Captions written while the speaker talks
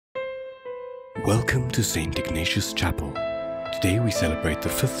Welcome to St. Ignatius Chapel. Today we celebrate the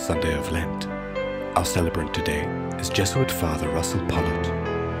 5th Sunday of Lent. Our celebrant today is Jesuit Father Russell Pollitt.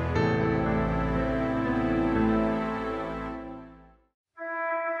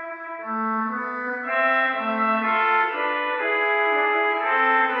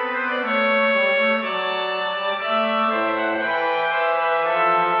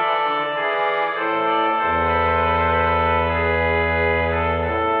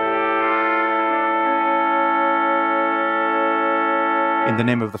 In the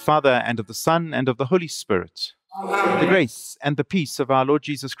name of the Father, and of the Son, and of the Holy Spirit. Amen. The grace and the peace of our Lord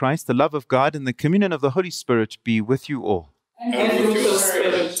Jesus Christ, the love of God, and the communion of the Holy Spirit be with you all. And with your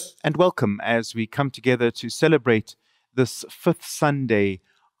spirit. And welcome as we come together to celebrate this 5th Sunday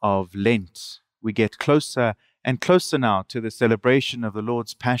of Lent. We get closer and closer now to the celebration of the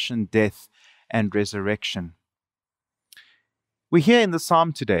Lord's passion, death, and resurrection. We hear in the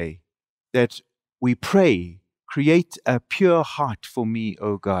psalm today that we pray, "Create a pure heart for me,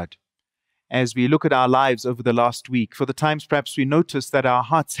 O God." As we look at our lives over the last week, for the times perhaps we notice that our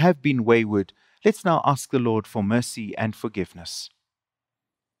hearts have been wayward, let's now ask the Lord for mercy and forgiveness.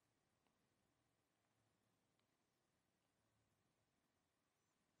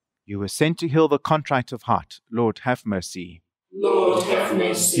 You were sent to heal the contrite of heart. Lord, have mercy. Lord, have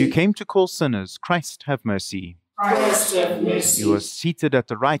mercy. You came to call sinners. Christ, have mercy. Christ, have mercy. You are seated at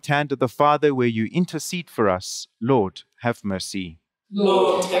the right hand of the Father, where you intercede for us. Lord, have mercy.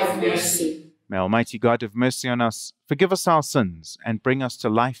 Lord, have mercy. May Almighty God have mercy on us, forgive us our sins, and bring us to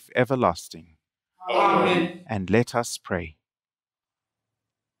life everlasting. Amen. And let us pray.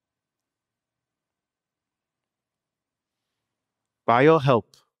 By your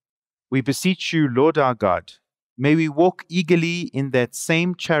help, we beseech you, Lord our God, may we walk eagerly in that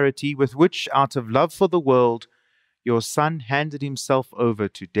same charity with which, out of love for the world, your Son handed himself over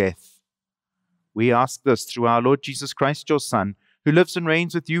to death. We ask this through our Lord Jesus Christ, your Son, who lives and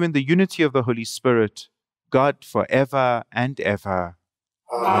reigns with you in the unity of the Holy Spirit, God forever and ever.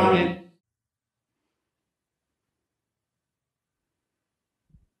 Amen.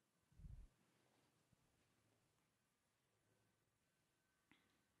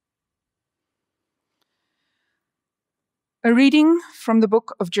 A reading from the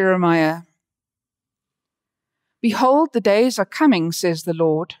book of Jeremiah. Behold, the days are coming, says the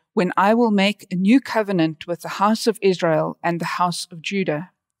Lord, when I will make a new covenant with the house of Israel and the house of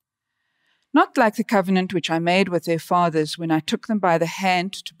Judah. Not like the covenant which I made with their fathers when I took them by the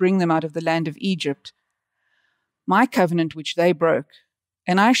hand to bring them out of the land of Egypt, my covenant which they broke,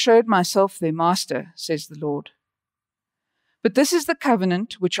 and I showed myself their master, says the Lord. But this is the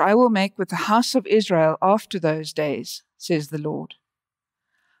covenant which I will make with the house of Israel after those days, says the Lord.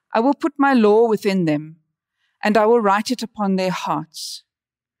 I will put my law within them, and I will write it upon their hearts.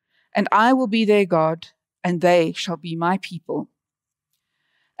 And I will be their God, and they shall be my people.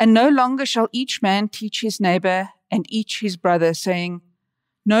 And no longer shall each man teach his neighbor and each his brother, saying,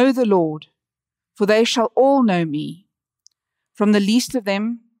 Know the Lord, for they shall all know me, from the least of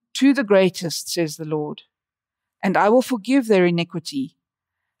them to the greatest, says the Lord. And I will forgive their iniquity,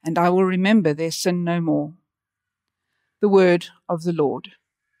 and I will remember their sin no more. The word of the Lord.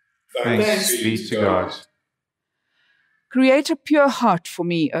 Thanks be to God. Create a pure heart for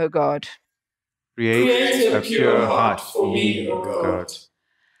me, O God. Create a pure heart for me, O God.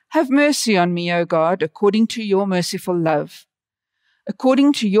 Have mercy on me, O God, according to your merciful love.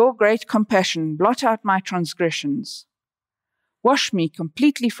 According to your great compassion, blot out my transgressions. Wash me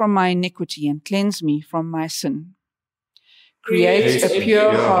completely from my iniquity and cleanse me from my sin. Create a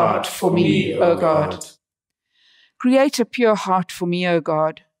pure heart for me, O God. Create a pure heart for me, O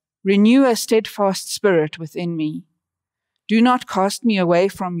God. Renew a steadfast spirit within me. Do not cast me away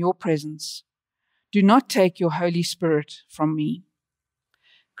from your presence. Do not take your Holy Spirit from me.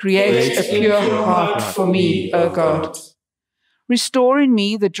 Create a pure heart for me, O God. Restore in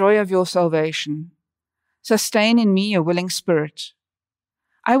me the joy of your salvation. Sustain in me a willing spirit.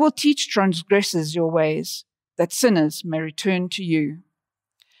 I will teach transgressors your ways, that sinners may return to you.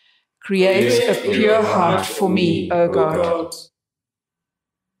 Create a pure heart for me, O God.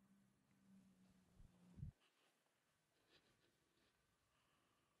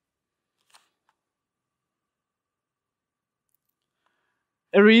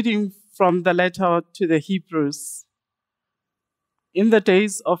 A reading from the letter to the Hebrews. In the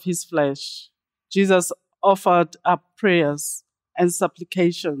days of his flesh, Jesus offered up prayers and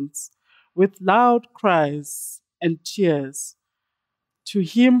supplications with loud cries and tears to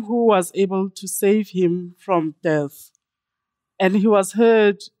him who was able to save him from death. And he was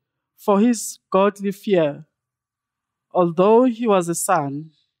heard for his godly fear. Although he was a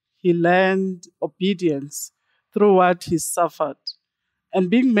son, he learned obedience through what he suffered. And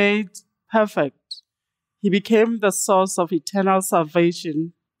being made perfect, he became the source of eternal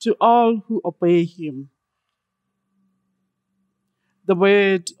salvation to all who obey him. The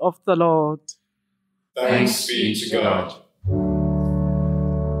word of the Lord. Thanks be to God.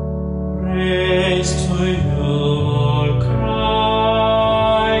 Praise to you,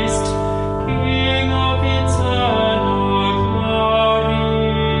 Christ, King of eternal glory.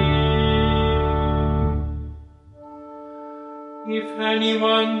 If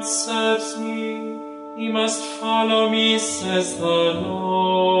anyone serves me, he must follow me, says the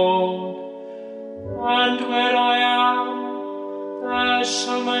Lord. And where I am, there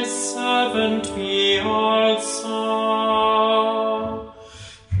shall my servant be also.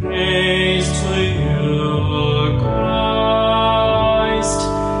 Praise to you, Christ,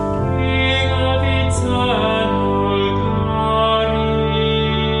 King of eternal glory.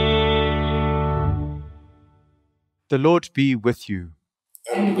 The Lord be with you.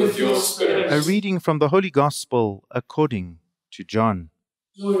 And with your spirit. A reading from the Holy Gospel according to John.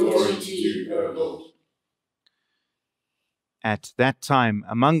 Glory to you, O Lord. At that time,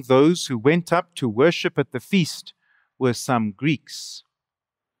 among those who went up to worship at the feast were some Greeks.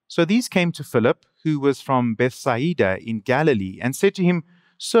 So these came to Philip, who was from Bethsaida in Galilee, and said to him,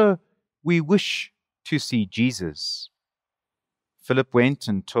 "Sir, we wish to see Jesus." Philip went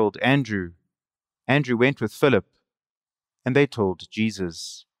and told Andrew. Andrew went with Philip, and they told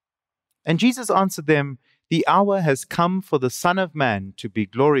Jesus. And Jesus answered them, "The hour has come for the Son of Man to be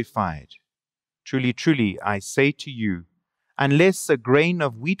glorified. Truly, truly, I say to you, unless a grain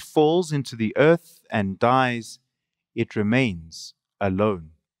of wheat falls into the earth and dies, it remains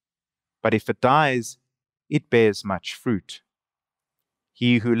alone. But if it dies, it bears much fruit.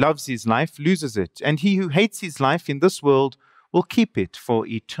 He who loves his life loses it, and he who hates his life in this world will keep it for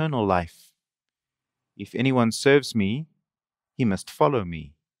eternal life. If anyone serves me, he must follow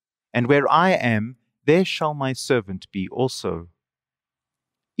me, and where I am, there shall my servant be also.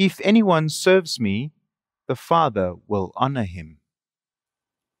 If anyone serves me, the Father will honor him.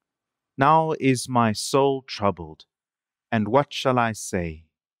 Now is my soul troubled, and what shall I say?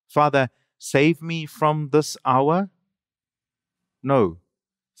 Father, save me from this hour? No,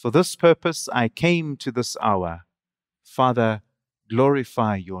 for this purpose I came to this hour. Father,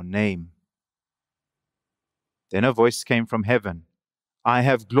 glorify your name." Then a voice came from heaven, "I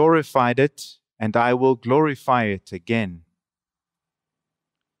have glorified it, and I will glorify it again."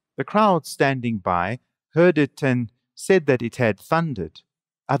 The crowd standing by heard it and said that it had thundered.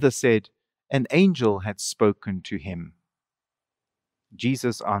 Others said, an angel had spoken to him.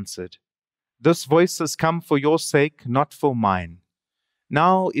 Jesus answered, "This voice has come for your sake, not for mine.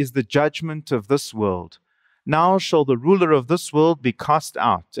 Now is the judgment of this world. Now shall the ruler of this world be cast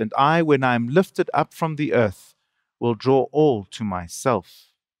out, and I, when I am lifted up from the earth, will draw all to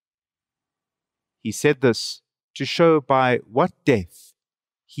myself." He said this to show by what death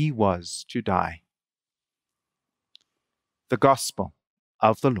he was to die. The Gospel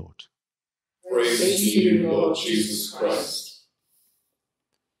of the Lord. Praise to you, Lord Jesus Christ.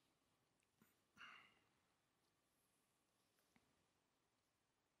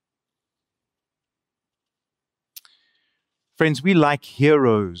 Friends, we like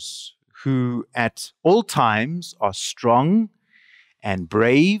heroes who at all times are strong and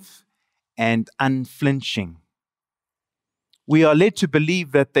brave and unflinching. We are led to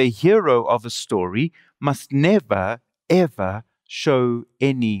believe that the hero of a story must never, ever show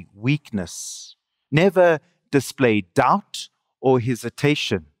any weakness, never display doubt or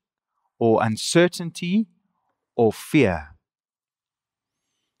hesitation or uncertainty or fear.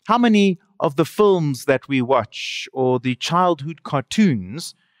 How many of the films that we watch or the childhood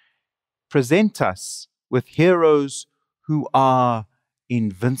cartoons present us with heroes who are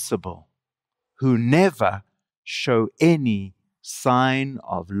invincible, who never show any sign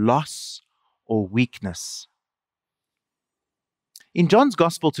of loss or weakness? In John's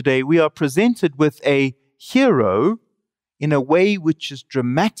Gospel today, we are presented with a hero in a way which is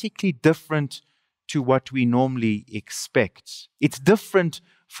dramatically different to what we normally expect. It's different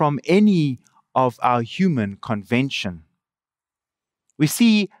from any of our human convention. We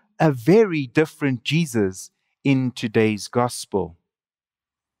see a very different Jesus in today's Gospel.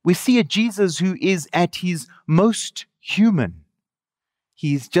 We see a Jesus who is at his most human.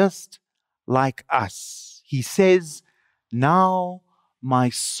 He's just like us. He says, "Now my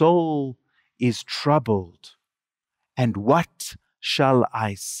soul is troubled, and what shall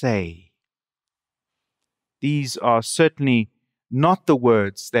I say?" These are certainly not the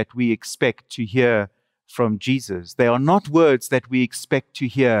words that we expect to hear from Jesus. They are not words that we expect to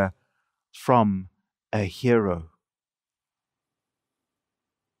hear from a hero.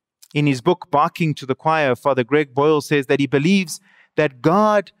 In his book, Barking to the Choir, Father Greg Boyle says that he believes that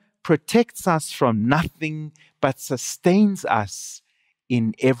God protects us from nothing but sustains us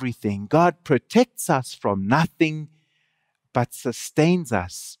in everything. God protects us from nothing but sustains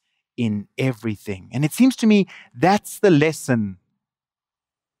us in everything. And it seems to me that's the lesson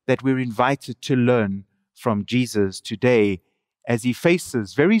that we're invited to learn from Jesus today as he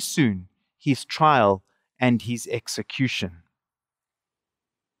faces very soon his trial and his execution.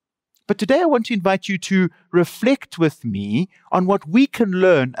 But today I want to invite you to reflect with me on what we can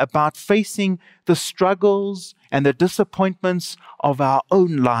learn about facing the struggles and the disappointments of our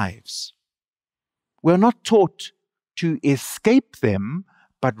own lives. We're not taught to escape them,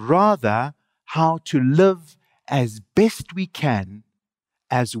 but rather how to live as best we can,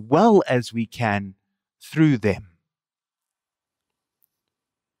 as well as we can through them.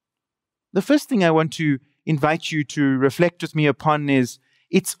 The first thing I want to invite you to reflect with me upon is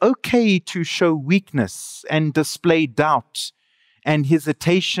it's okay to show weakness and display doubt and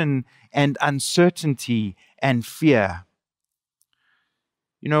hesitation and uncertainty and fear.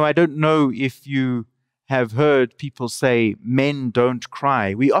 You know, I don't know if you have heard people say, men don't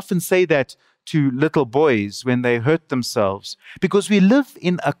cry. We often say that to little boys when they hurt themselves because we live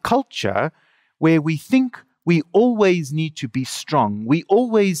in a culture where we think we always need to be strong. We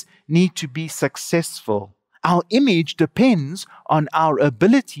always need to be successful. Our image depends on our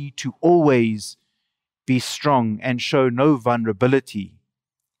ability to always be strong and show no vulnerability,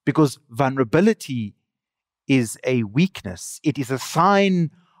 because vulnerability is a weakness. It is a sign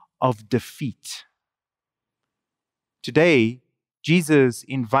of defeat. Today, Jesus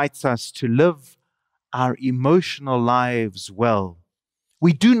invites us to live our emotional lives well.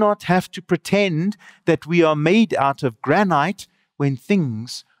 We do not have to pretend that we are made out of granite when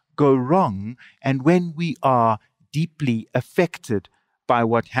things go wrong and when we are deeply affected by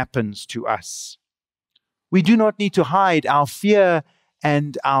what happens to us. We do not need to hide our fear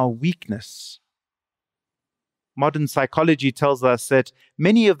and our weakness. Modern psychology tells us that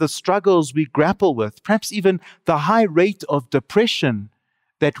many of the struggles we grapple with, perhaps even the high rate of depression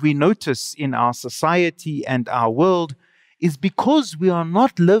that we notice in our society and our world, is because we are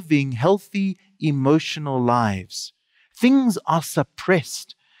not living healthy emotional lives. Things are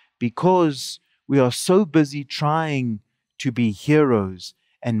suppressed because we are so busy trying to be heroes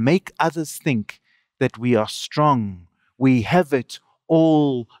and make others think that we are strong. We have it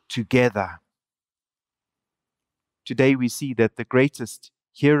all together. Today we see that the greatest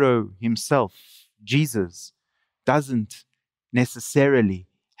hero himself, Jesus, doesn't necessarily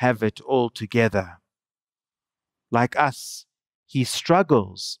have it all together. Like us, he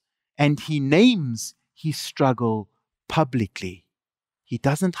struggles, and he names his struggle publicly. He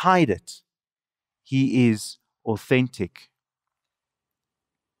doesn't hide it. He is authentic.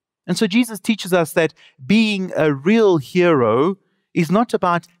 And so Jesus teaches us that being a real hero is not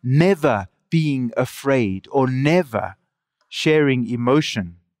about never being afraid or never sharing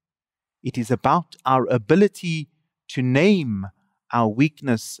emotion. It is about our ability to name our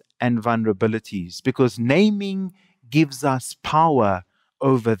weakness and vulnerabilities, because naming gives us power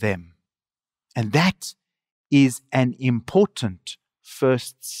over them. And that is an important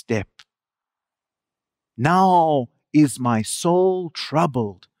first step. Now is my soul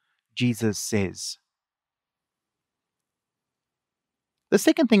troubled, Jesus says. The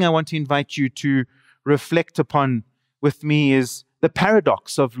second thing I want to invite you to reflect upon with me is the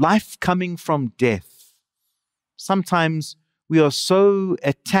paradox of life coming from death. Sometimes we are so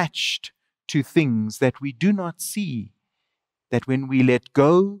attached to things that we do not see that when we let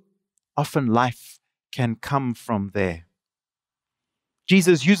go, often life can come from there.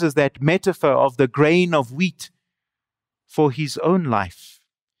 Jesus uses that metaphor of the grain of wheat for his own life.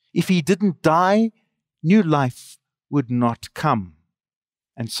 If he didn't die, new life would not come.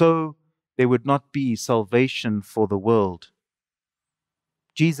 And so there would not be salvation for the world.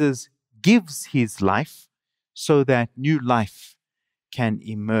 Jesus gives his life so that new life can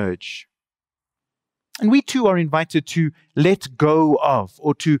emerge. And we too are invited to let go of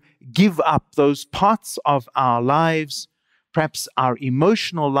or to give up those parts of our lives, perhaps our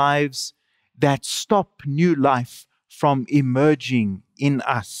emotional lives, that stop new life from emerging in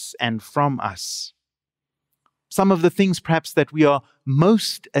us and from us. Some of the things perhaps that we are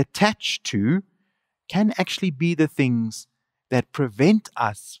most attached to can actually be the things that prevent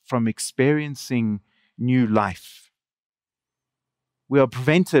us from experiencing new life. We are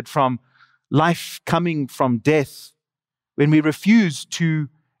prevented from life coming from death when we refuse to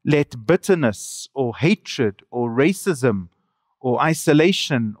let bitterness or hatred or racism or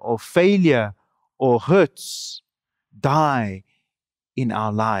isolation or failure or hurts die in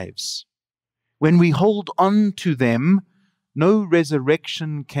our lives. When we hold on to them, no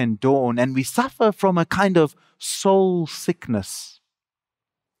resurrection can dawn, and we suffer from a kind of soul sickness.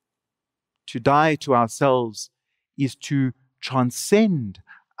 To die to ourselves is to transcend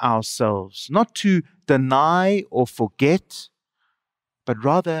ourselves, not to deny or forget, but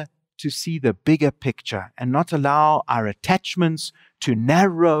rather to see the bigger picture and not allow our attachments to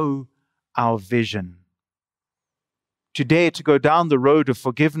narrow our vision. To dare to go down the road of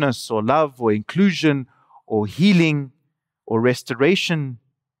forgiveness or love or inclusion or healing or restoration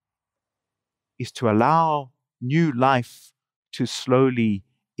is to allow new life to slowly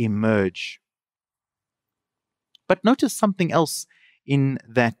emerge. But notice something else in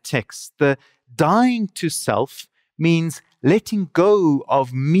that text. The dying to self means letting go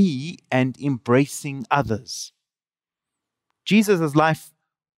of me and embracing others. Jesus' life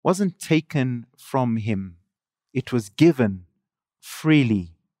wasn't taken from him. It was given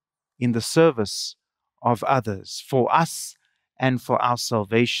freely in the service of others, for us and for our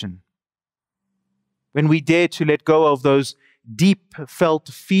salvation. When we dare to let go of those deep felt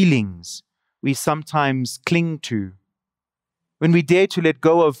feelings we sometimes cling to, when we dare to let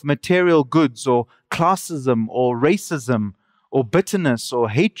go of material goods or classism or racism or bitterness or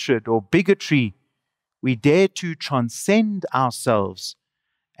hatred or bigotry, we dare to transcend ourselves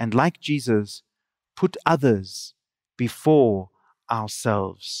and, like Jesus, put others before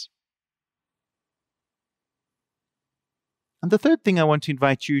ourselves. And the third thing I want to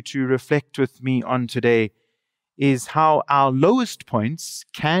invite you to reflect with me on today is how our lowest points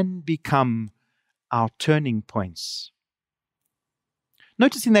can become our turning points.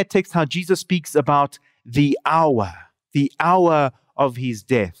 Notice in that text how Jesus speaks about the hour of his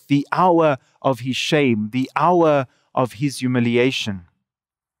death, the hour of his shame, the hour of his humiliation.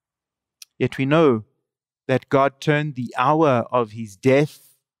 Yet we know that God turned the hour of his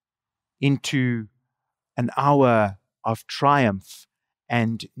death into an hour of triumph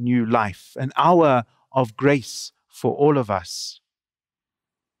and new life, an hour of grace for all of us.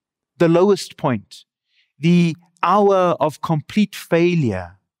 The lowest point, the hour of complete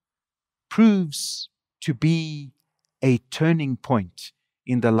failure, proves to be a turning point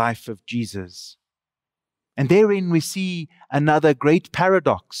in the life of Jesus. And therein we see another great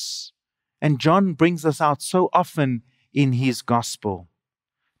paradox. And John brings us out so often in his gospel.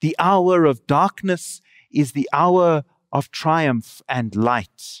 The hour of darkness is the hour of triumph and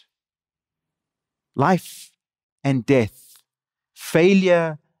light. Life and death,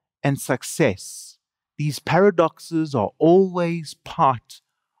 failure and success, these paradoxes are always part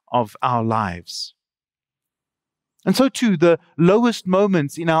of our lives. And so too, the lowest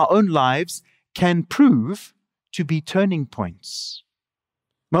moments in our own lives can prove to be turning points.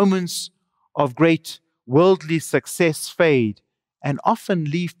 Moments of great worldly success fade and often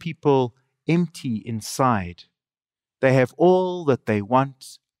leave people empty inside. They have all that they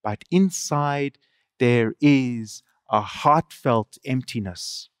want, but inside there is a heartfelt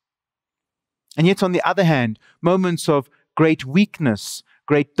emptiness. And yet, on the other hand, moments of great weakness,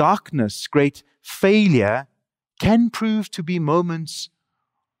 great darkness, great failure can prove to be moments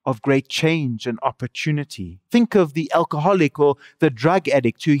of great change and opportunity. Think of the alcoholic or the drug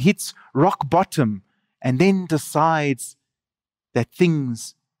addict who hits rock bottom and then decides that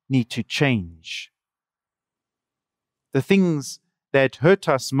things need to change. The things that hurt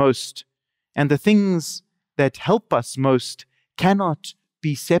us most and the things that help us most cannot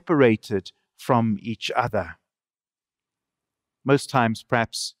be separated from each other. Most times,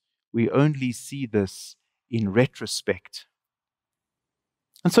 perhaps, we only see this in retrospect.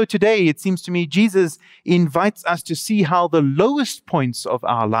 And so today, it seems to me, Jesus invites us to see how the lowest points of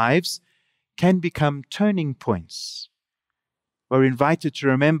our lives can become turning points. We're invited to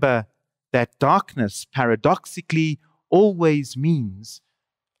remember that darkness, paradoxically, always means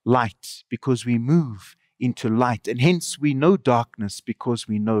light, because we move into light, and hence we know darkness because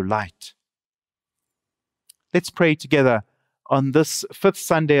we know light. Let's pray together on this fifth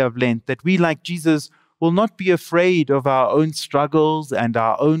Sunday of Lent that we, like Jesus, will not be afraid of our own struggles and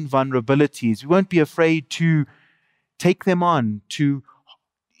our own vulnerabilities. We won't be afraid to take them on, to,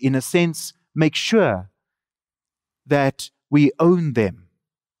 in a sense, make sure that we own them.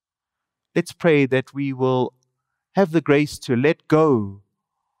 Let's pray that we will have the grace to let go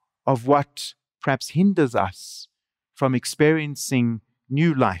of what perhaps hinders us from experiencing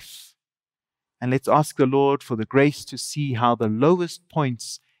new life. And let's ask the Lord for the grace to see how the lowest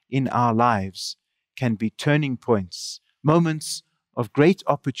points in our lives can be turning points, moments of great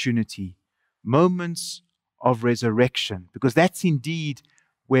opportunity, moments of resurrection, because that's indeed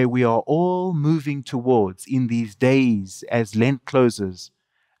where we are all moving towards in these days as Lent closes,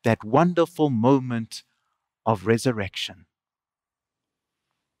 that wonderful moment of resurrection.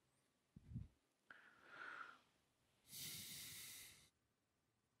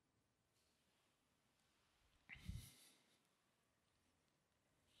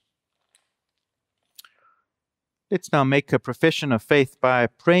 Let's now make a profession of faith by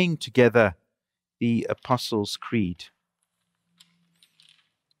praying together the Apostles' Creed.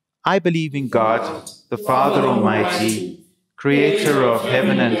 I believe in God, the Father Almighty, creator of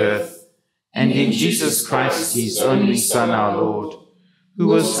heaven and earth, and in Jesus Christ, his only Son, our Lord, who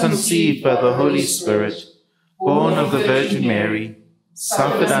was conceived by the Holy Spirit, born of the Virgin Mary,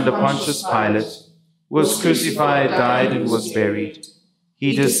 suffered under Pontius Pilate, was crucified, died, and was buried.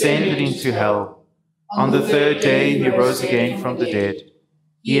 He descended into hell. On the third day he rose again from the dead.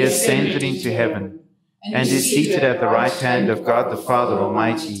 He ascended into heaven, and is seated at the right hand of God the Father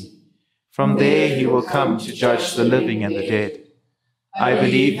Almighty. From there he will come to judge the living and the dead. I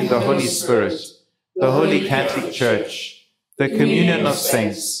believe in the Holy Spirit, the Holy Catholic Church, the communion of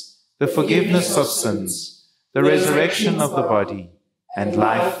saints, the forgiveness of sins, the resurrection of the body, and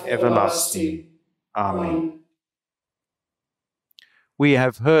life everlasting. Amen. We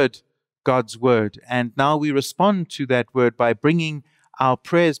have heard God's word, and now we respond to that word by bringing our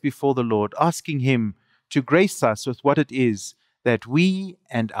prayers before the Lord, asking him to grace us with what it is that we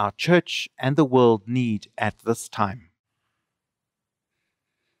and our church and the world need at this time.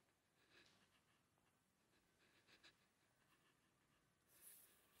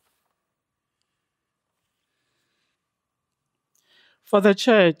 For the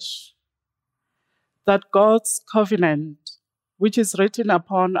church, that God's covenant, which is written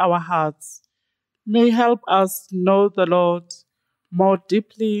upon our hearts, may help us know the Lord more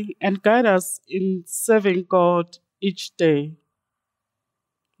deeply and guide us in serving God each day.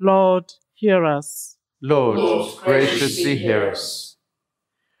 Lord, hear us. Lord, graciously hear us.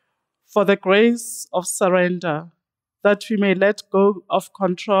 For the grace of surrender, that we may let go of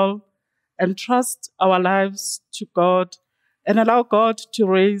control and trust our lives to God and allow God to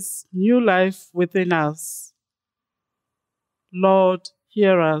raise new life within us. Lord,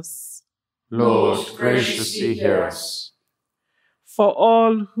 hear us. Lord, graciously hear us. For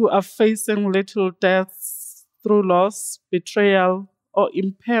all who are facing little deaths through loss, betrayal, or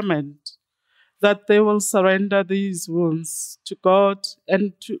impairment, that they will surrender these wounds to God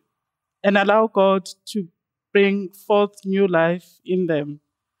and allow God to bring forth new life in them.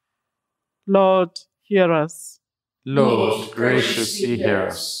 Lord, hear us. Lord, graciously hear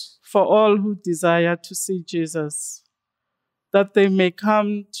us. For all who desire to see Jesus, that they may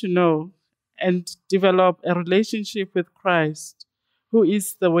come to know and develop a relationship with Christ, who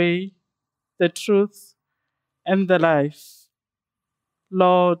is the way, the truth, and the life.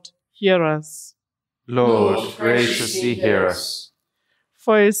 Lord, hear us. Lord, graciously hear us.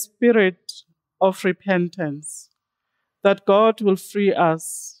 For a spirit of repentance, that God will free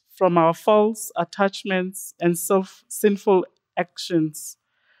us from our false attachments and sinful actions.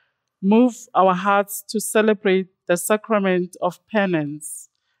 Move our hearts to celebrate the sacrament of penance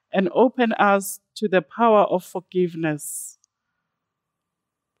and open us to the power of forgiveness.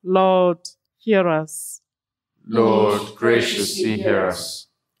 Lord, hear us. Lord, graciously hear us.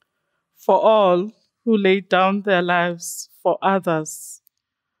 For all who lay down their lives for others,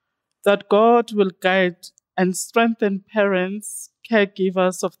 that God will guide and strengthen parents,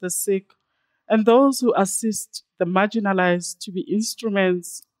 caregivers of the sick, and those who assist the marginalized to be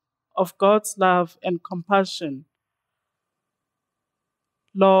instruments of God's love and compassion.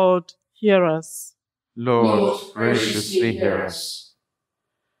 Lord, hear us. Lord, graciously hear us.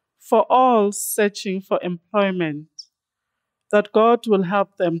 For all searching for employment, that God will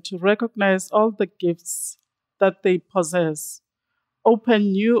help them to recognize all the gifts that they possess,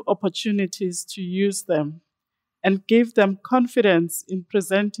 open new opportunities to use them, and give them confidence in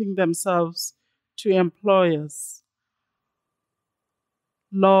presenting themselves to employers.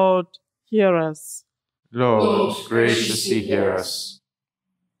 Lord, hear us. Lord, graciously hear us.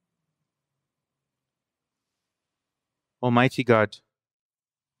 Almighty God,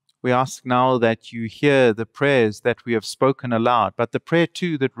 we ask now that you hear the prayers that we have spoken aloud, but the prayer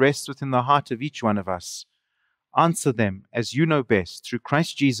too that rests within the heart of each one of us. Answer them as you know best, through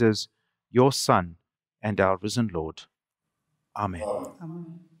Christ Jesus, your Son, and our risen Lord. Amen.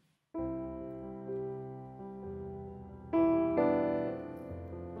 Amen.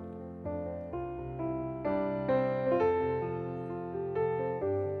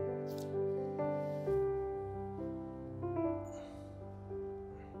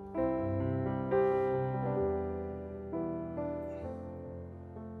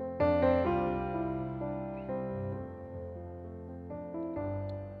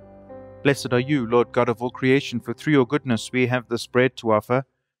 Blessed are you, Lord God of all creation, for through your goodness we have this bread to offer,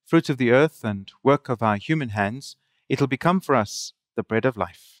 fruit of the earth and work of our human hands. It'll become for us the bread of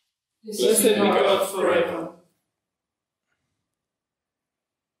life. Blessed be God forever.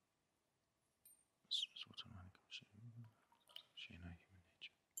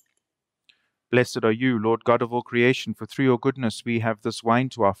 Blessed are you, Lord God of all creation, for through your goodness we have this wine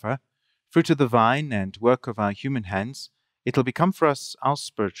to offer, fruit of the vine and work of our human hands. It'll become for us our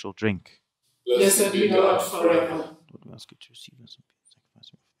spiritual drink. Blessed be God forever. Lord, we ask you to receive us and be a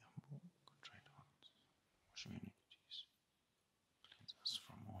sacrifice of the humble, contrite hearts. Wash away iniquities. Cleanse us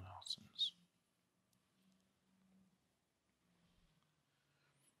from all our sins.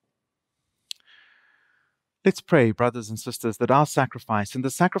 Let's pray, brothers and sisters, that our sacrifice and the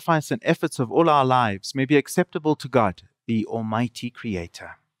sacrifice and efforts of all our lives may be acceptable to God, the Almighty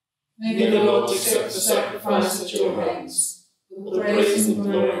Creator. May the Lord accept the sacrifice at your hands, for the praise and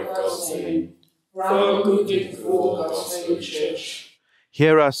glory of God's name, for our good and for all God's holy church.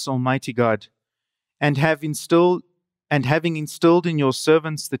 Hear us, Almighty God, and having instilled in your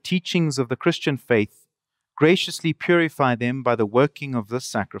servants the teachings of the Christian faith, graciously purify them by the working of this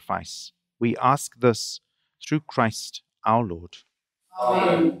sacrifice. We ask this through Christ our Lord.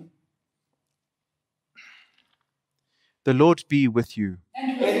 Amen. The Lord be with you.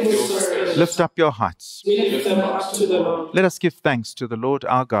 And with your spirit. Lift up your hearts. We lift them up to the Lord. Let us give thanks to the Lord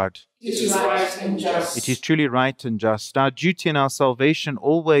our God. It is right and just. It is truly right and just, our duty and our salvation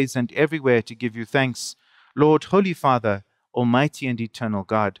always and everywhere to give you thanks, Lord, Holy Father, Almighty and eternal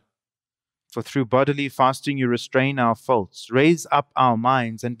God. For through bodily fasting you restrain our faults, raise up our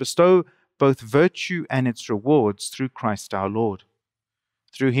minds, and bestow both virtue and its rewards through Christ our Lord.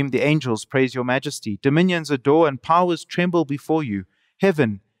 Through him the angels praise your majesty, dominions adore, and powers tremble before you.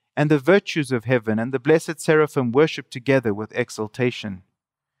 Heaven and the virtues of heaven and the blessed seraphim worship together with exultation.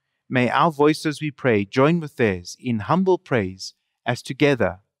 May our voices, we pray, join with theirs in humble praise, as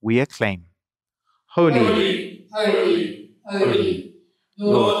together we acclaim. Holy, Holy, holy, holy,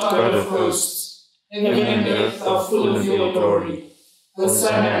 Lord God of hosts, heaven and earth are full of your glory.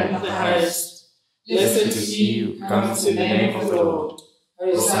 Hosanna in the highest. Blessed is he who comes in the name of the Lord.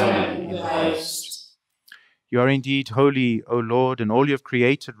 Hosanna in the highest. you are indeed holy, O Lord, and all you have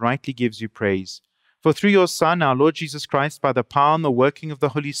created rightly gives you praise. For through your Son, our Lord Jesus Christ, by the power and the working of the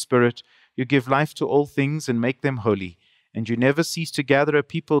Holy Spirit, you give life to all things and make them holy. And you never cease to gather a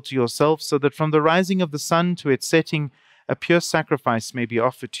people to yourself, so that from the rising of the sun to its setting, a pure sacrifice may be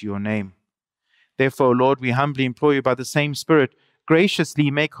offered to your name. Therefore, Lord, we humbly implore you by the same Spirit,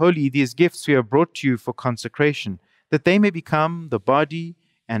 graciously make holy these gifts we have brought to you for consecration, that they may become the body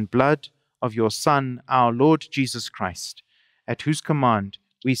and blood of your Son, our Lord Jesus Christ, at whose command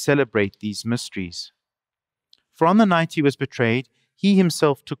we celebrate these mysteries. For on the night he was betrayed, he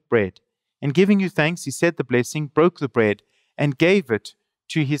himself took bread, and giving you thanks, he said the blessing, broke the bread, and gave it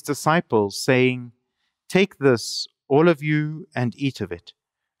to his disciples, saying, "Take this, all of you, and eat of it,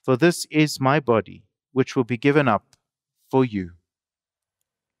 for this is my body, which will be given up for you."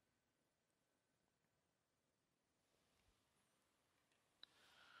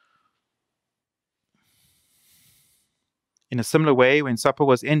 In a similar way, when supper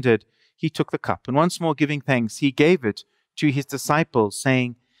was ended, he took the cup, and once more giving thanks, he gave it to his disciples,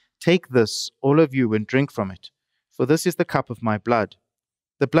 saying, "Take this, all of you, and drink from it, for this is the cup of my blood,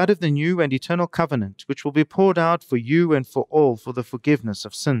 the blood of the new and eternal covenant, which will be poured out for you and for all for the forgiveness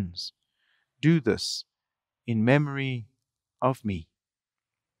of sins. Do this in memory of me."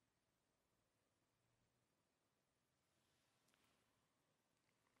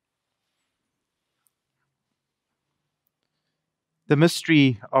 The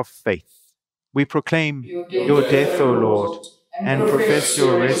mystery of faith. We proclaim your death, O Lord, and profess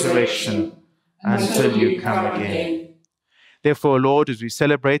your resurrection until you come again. Therefore, Lord, as we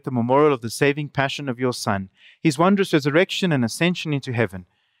celebrate the memorial of the saving passion of your Son, his wondrous resurrection and ascension into heaven,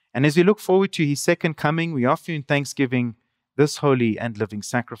 and as we look forward to his second coming, we offer you in thanksgiving this holy and living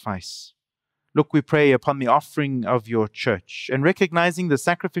sacrifice. Look, we pray, upon the offering of your church, and recognizing the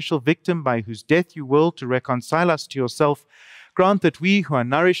sacrificial victim by whose death you will to reconcile us to yourself, grant that we who are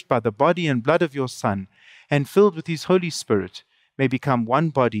nourished by the body and blood of your Son and filled with his Holy Spirit may become one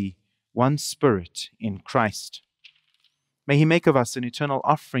body, one spirit in Christ. May he make of us an eternal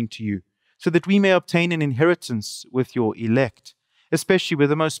offering to you, so that we may obtain an inheritance with your elect, especially with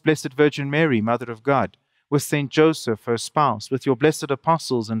the most blessed Virgin Mary, Mother of God, with Saint Joseph, her spouse, with your blessed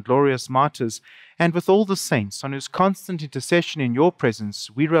apostles and glorious martyrs, and with all the saints on whose constant intercession in your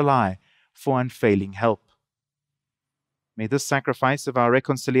presence we rely for unfailing help. May this sacrifice of our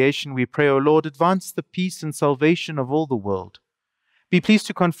reconciliation, we pray, O Lord, advance the peace and salvation of all the world. Be pleased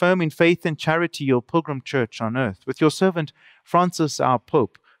to confirm in faith and charity your pilgrim church on earth, with your servant Francis our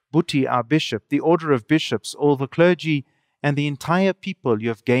Pope, Buti our Bishop, the order of bishops, all the clergy, and the entire people you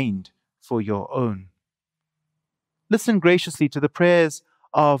have gained for your own. Listen graciously to the prayers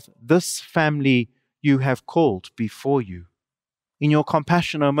of this family you have called before you. In your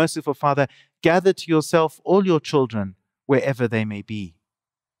compassion, O merciful Father, gather to yourself all your children, wherever they may be.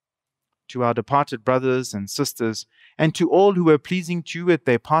 To our departed brothers and sisters, and to all who were pleasing to you at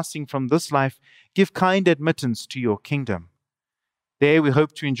their passing from this life, give kind admittance to your kingdom. There we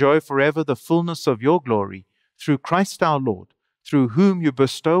hope to enjoy forever the fullness of your glory, through Christ our Lord, through whom you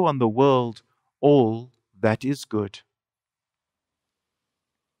bestow on the world all that is good.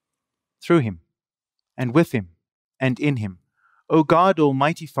 Through him, and with him, and in him, O God,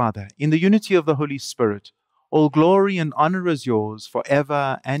 Almighty Father, in the unity of the Holy Spirit, all glory and honor is yours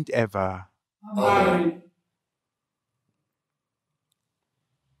forever and ever. Amen.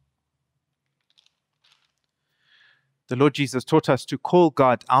 The Lord Jesus taught us to call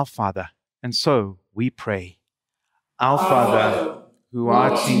God our Father, and so we pray. Our Father, who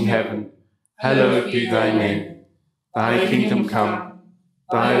art in heaven, hallowed be thy name. Thy kingdom come,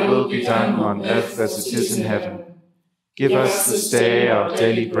 thy will be done on earth as it is in heaven. Give us this day our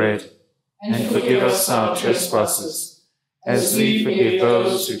daily bread, and forgive us our trespasses, as we forgive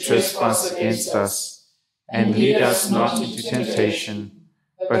those who trespass against us. And lead us not into temptation,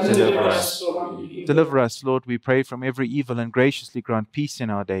 but deliver us from evil. Deliver us, Lord, we pray, from every evil, and graciously grant peace in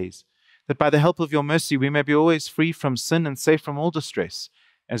our days, that by the help of your mercy we may be always free from sin and safe from all distress,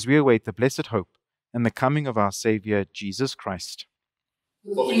 as we await the blessed hope and the coming of our Saviour, Jesus Christ.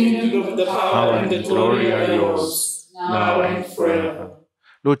 The kingdom, the power, and the glory are yours, now and forever.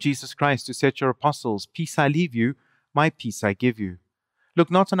 Lord Jesus Christ, who said to your apostles, "Peace I leave you, my peace I give you," look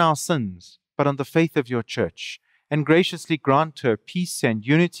not on our sins, but on the faith of your church, and graciously grant her peace and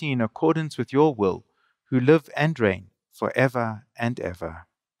unity in accordance with your will, who live and reign forever and ever.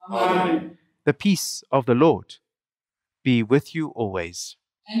 Amen. The peace of the Lord be with you always.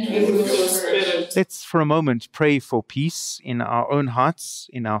 And with your spirit. Let's for a moment pray for peace in our own hearts,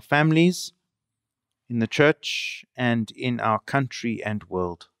 in our families, in the church, and in our country and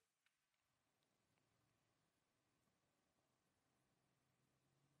world.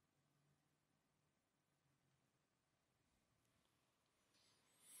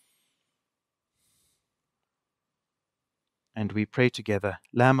 And we pray together,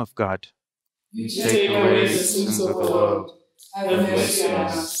 Lamb of God, You take away the sins of the world. Have mercy on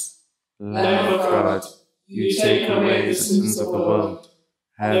us. Lamb of God, you take away the sins of the world.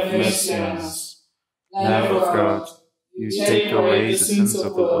 Have mercy on us. Lamb of God, you take away the sins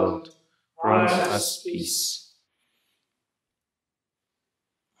of the world. Grant us peace.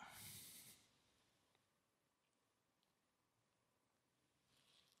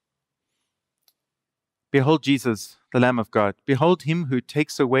 Behold Jesus, the Lamb of God. Behold him who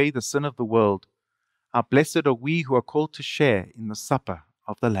takes away the sin of the world. How blessed are we who are called to share in the supper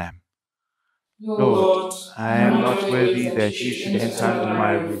of the Lamb. Lord, I am not worthy that you should enter under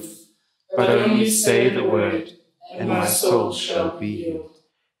my roof, but only say the word, and my soul shall be healed.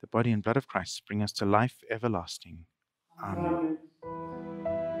 The body and blood of Christ bring us to life everlasting. Amen.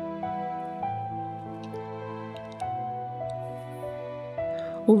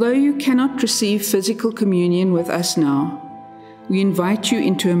 Although you cannot receive physical communion with us now, we invite you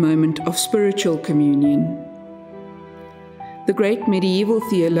into a moment of spiritual communion. The great medieval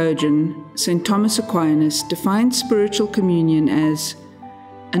theologian, St. Thomas Aquinas, defined spiritual communion as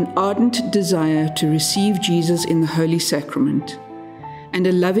an ardent desire to receive Jesus in the Holy Sacrament, and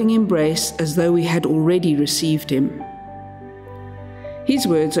a loving embrace as though we had already received him. His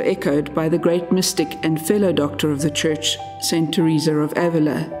words are echoed by the great mystic and fellow doctor of the Church, St. Teresa of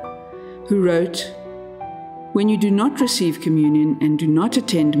Avila, who wrote, "When you do not receive communion and do not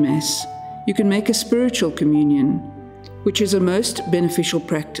attend Mass, you can make a spiritual communion, which is a most beneficial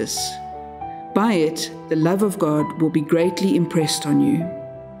practice. By it, the love of God will be greatly impressed on you."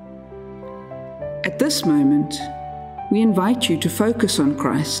 At this moment, we invite you to focus on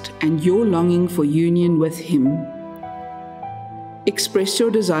Christ and your longing for union with him. Express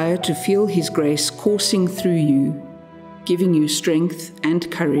your desire to feel his grace coursing through you, giving you strength and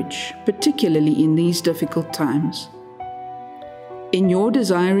courage, particularly in these difficult times. In your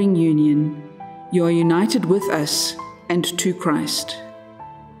desiring union, you are united with us and to Christ.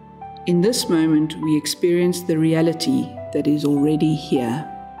 In this moment, we experience the reality that is already here.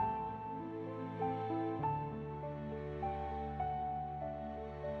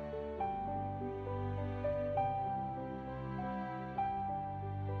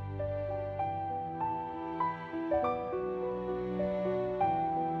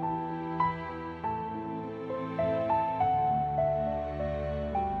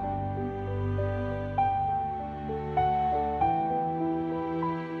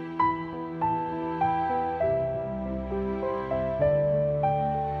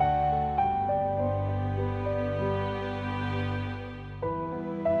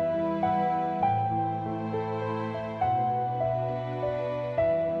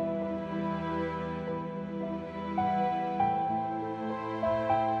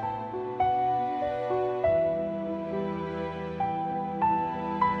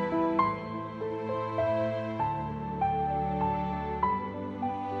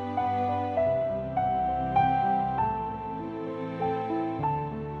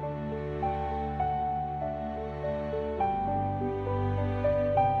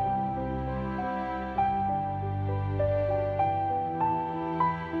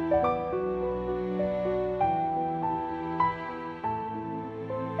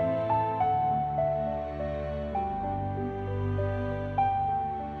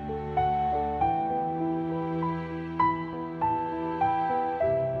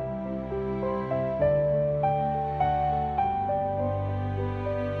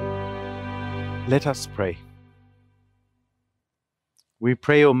 Let us pray. We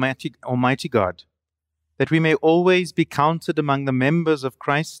pray, Almighty God, that we may always be counted among the members of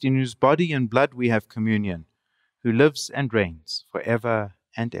Christ, in whose body and blood we have communion, who lives and reigns forever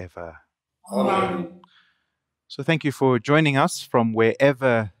and ever. Amen. So thank you for joining us from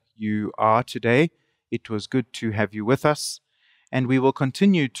wherever you are today. It was good to have you with us, and we will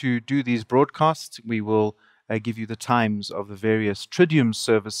continue to do these broadcasts. We will give you the times of the various Triduum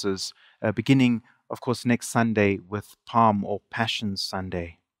services, beginning, of course, next Sunday with Palm or Passion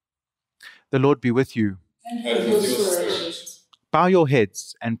Sunday. The Lord be with you. And with your spirit. Bow your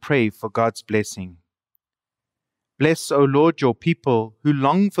heads and pray for God's blessing. Bless, O Lord, your people who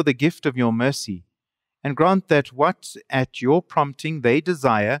long for the gift of your mercy, and grant that what at your prompting they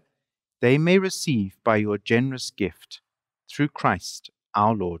desire, they may receive by your generous gift, through Christ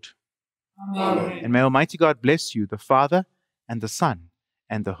our Lord. Amen. And may Almighty God bless you, the Father, and the Son,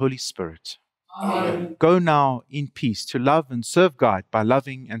 and the Holy Spirit. Amen. Go now in peace to love and serve God by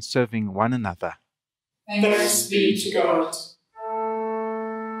loving and serving one another. Thanks be to God.